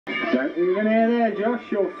Don't even hear there, Josh,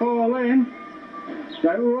 you'll fall in.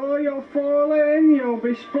 Don't worry, you'll fall in, you'll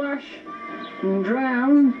be splashed and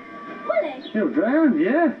drowned. Will he? You'll drown,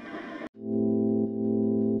 yeah.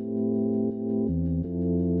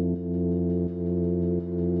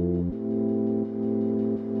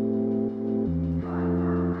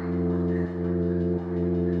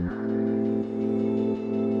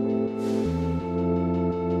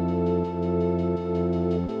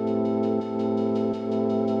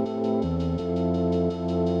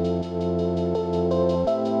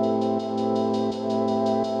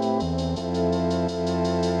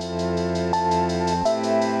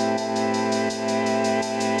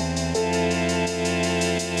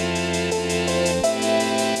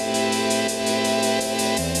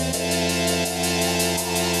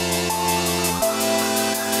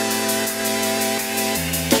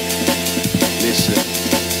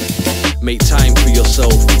 Make time for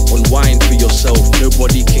yourself, unwind for yourself.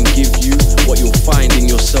 Nobody can give you what you'll find in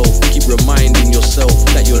yourself. Keep reminding yourself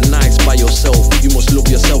that you're nice by yourself. You must love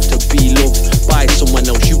yourself to be loved by someone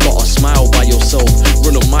else. You gotta smile by yourself,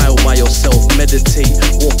 run a mile by yourself, meditate,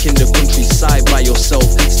 walk in the countryside by yourself,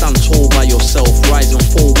 stand tall by yourself, rise and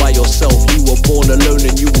fall by yourself. You were born alone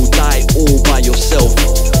and you will die all by yourself.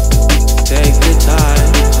 Take the time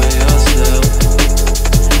for yourself.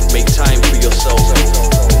 Make time for yourself.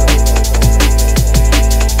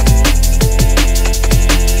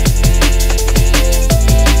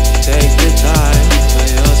 Take the time for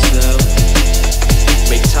yourself.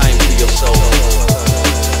 Make time for yourself.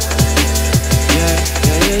 Yeah.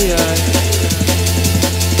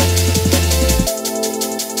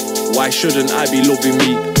 Why shouldn't I be loving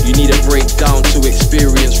me? You need a breakdown to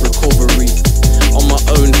experience recovery. On my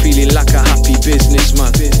own, feeling like a happy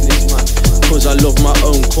businessman. Cause I love my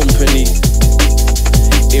own company.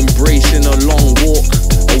 Embracing a long walk,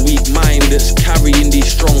 a weak mind that's carrying these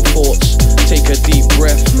strong thoughts. Take a deep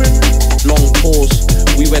breath, long pause.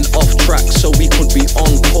 We went off track so we could be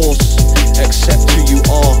on course. Accept who you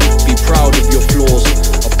are, be proud of your flaws.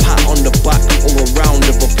 A pat on the back or a round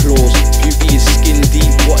of applause. Beauty is skin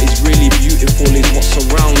deep, what is really beautiful is what's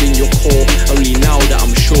surrounding your core. Only now that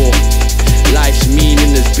I'm sure life's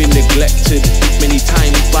meaning has been neglected. Many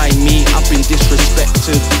times by me I've been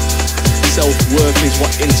disrespected. Self-worth is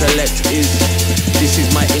what intellect is. This is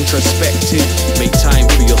my introspective. Make time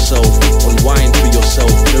for yourself, unwind for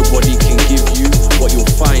yourself. Nobody can give you what you'll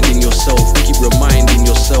find in yourself. Keep reminding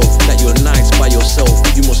yourself that you're nice by yourself.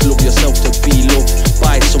 You must love yourself to be loved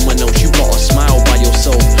by someone else. You gotta smile by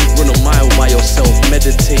yourself, run a mile by yourself,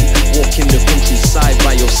 meditate, walk in the countryside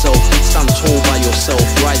by yourself, stand tall by yourself,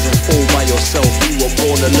 rise and fall by yourself. You were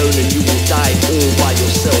born alone and you will die all by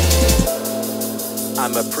yourself.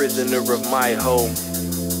 I'm a prisoner of my home.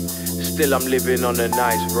 Still I'm living on a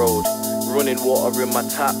nice road. Running water in my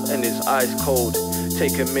tap and it's ice cold.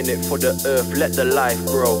 Take a minute for the earth, let the life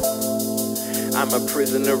grow. I'm a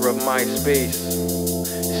prisoner of my space.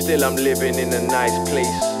 Still I'm living in a nice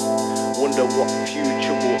place. Wonder what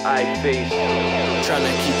future will I face. Trying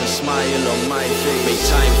to keep a smile on my face. Make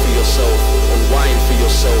time for yourself, unwind for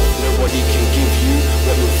yourself. Nobody can give you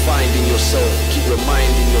what you'll find in yourself. Keep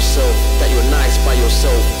reminding yourself that you're nice by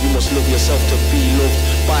yourself. You must love yourself to be loved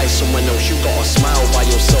by someone else. You gotta smile by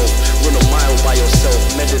yourself, run a mile by yourself,